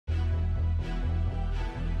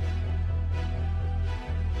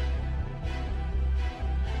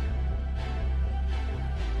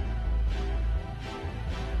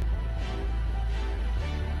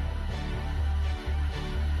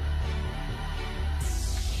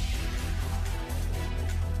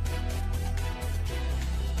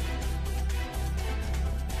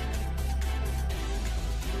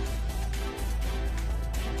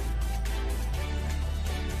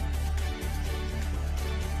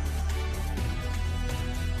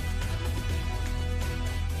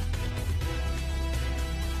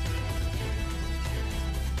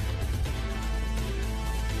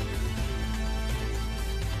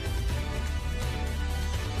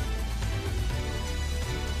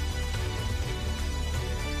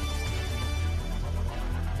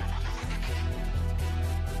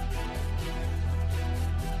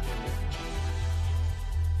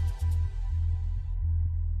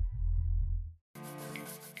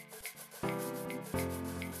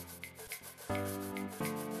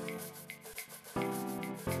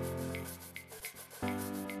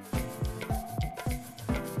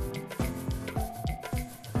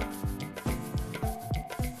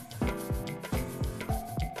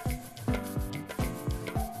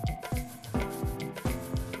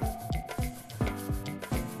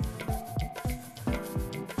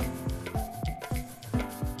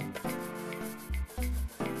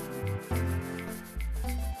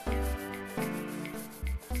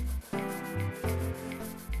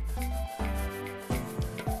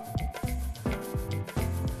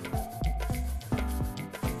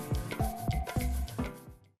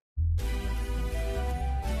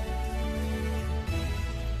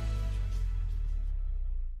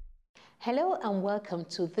Hello and welcome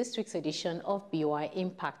to this week's edition of BOI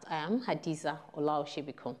Impact. I am Hadiza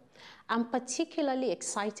Olaoshibiko. I'm particularly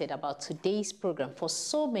excited about today's program for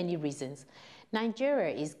so many reasons.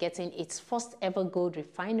 Nigeria is getting its first ever gold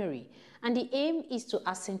refinery, and the aim is to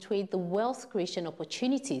accentuate the wealth creation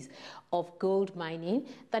opportunities of gold mining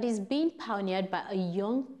that is being pioneered by a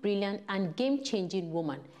young, brilliant and game-changing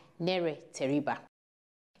woman, Nere Teriba.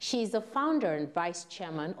 She is the founder and vice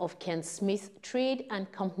chairman of Kian Smith Trade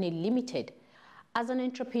and Company Limited. As an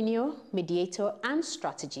entrepreneur, mediator, and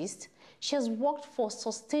strategist, she has worked for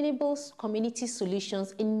sustainable community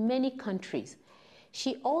solutions in many countries.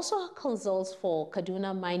 She also consults for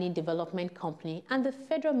Kaduna Mining Development Company and the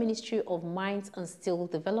Federal Ministry of Mines and Steel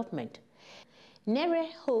Development. Nere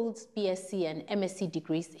holds BSc and MSc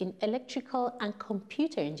degrees in electrical and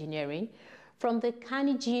computer engineering from the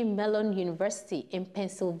Carnegie Mellon University in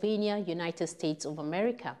Pennsylvania, United States of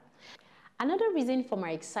America. Another reason for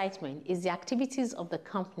my excitement is the activities of the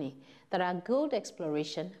company that are gold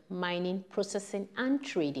exploration, mining, processing, and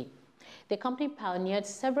trading. The company pioneered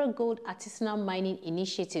several gold artisanal mining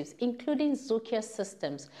initiatives, including Zokia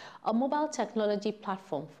Systems, a mobile technology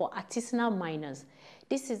platform for artisanal miners.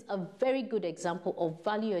 This is a very good example of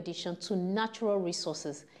value addition to natural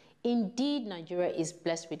resources. Indeed, Nigeria is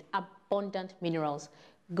blessed with abundant minerals,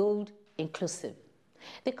 gold inclusive.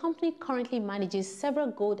 The company currently manages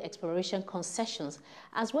several gold exploration concessions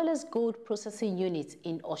as well as gold processing units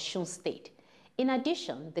in Osun State. In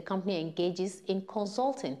addition, the company engages in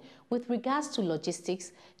consulting with regards to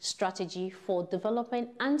logistics, strategy for development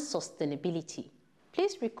and sustainability.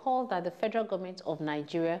 Please recall that the federal government of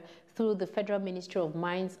Nigeria, through the Federal Ministry of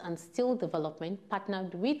Mines and Steel Development,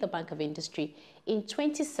 partnered with the Bank of Industry in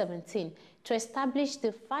 2017 to establish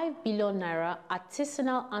the 5 billion naira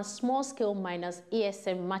Artisanal and Small-Scale Miners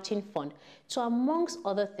ESM Matching Fund to, amongst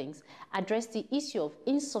other things, address the issue of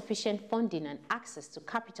insufficient funding and access to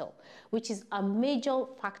capital, which is a major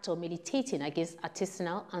factor militating against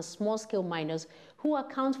artisanal and small-scale miners who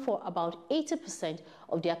account for about 80%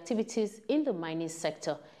 of the activities in the mining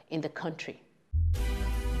sector in the country.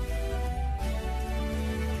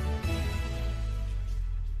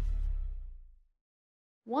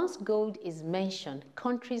 Once gold is mentioned,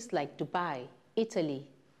 countries like Dubai, Italy,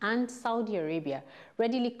 and Saudi Arabia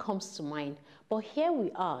readily comes to mind. But here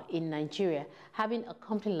we are in Nigeria having a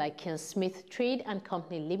company like Kian Smith Trade and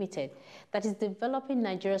Company Limited that is developing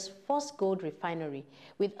Nigeria's first gold refinery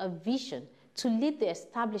with a vision to lead the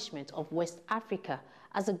establishment of West Africa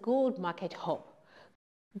as a gold market hub.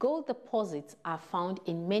 Gold deposits are found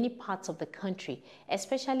in many parts of the country,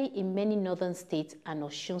 especially in many northern states and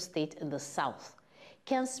Osun State in the south.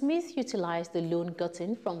 Kian Smith utilized the loan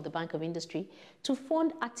gotten from the Bank of Industry to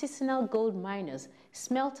fund artisanal gold miners,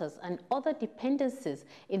 smelters, and other dependencies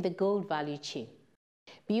in the gold value chain.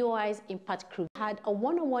 BOI's Impact Crew had a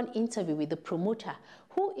one-on-one interview with the promoter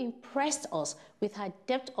who impressed us with her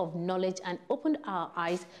depth of knowledge and opened our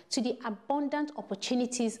eyes to the abundant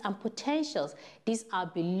opportunities and potentials this our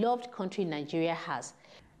beloved country Nigeria has.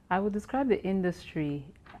 I would describe the industry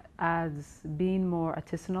as being more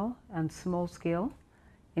artisanal and small scale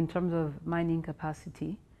in terms of mining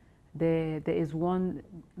capacity. There is one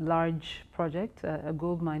large project, a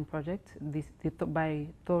gold mine project by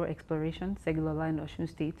Thor Exploration, Segular Line, Osun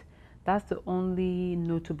State. That's the only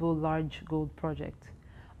notable large gold project.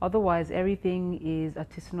 Otherwise, everything is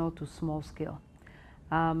artisanal to small scale.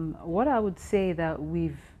 What I would say that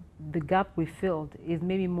the gap we filled is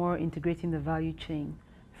maybe more integrating the value chain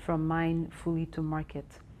from mine fully to market.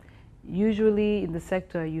 Usually in the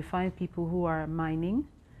sector, you find people who are mining,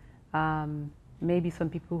 maybe some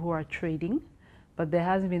people who are trading, but there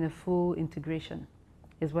hasn't been a full integration,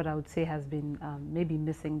 is what I would say has been maybe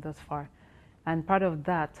missing thus far. And part of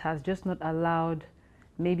that has just not allowed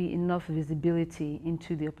maybe enough visibility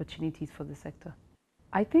into the opportunities for the sector.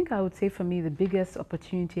 I think I would say for me the biggest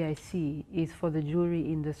opportunity I see is for the jewelry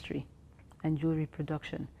industry and jewelry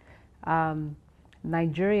production.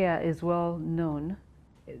 Nigeria is well known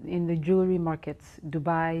in the jewelry markets,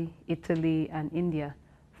 Dubai, Italy, and India,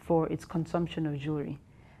 for its consumption of jewelry,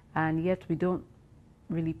 and yet we don't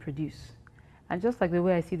really produce. And just like the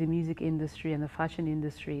way I see the music industry and the fashion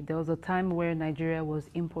industry, there was a time where Nigeria was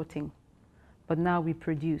importing, but now we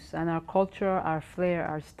produce, and our culture, our flair,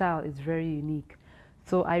 our style is very unique.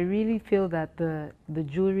 So I really feel that the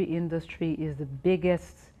jewelry industry is the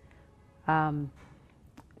biggest,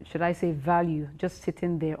 should I say, value just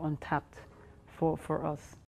sitting there untapped for us.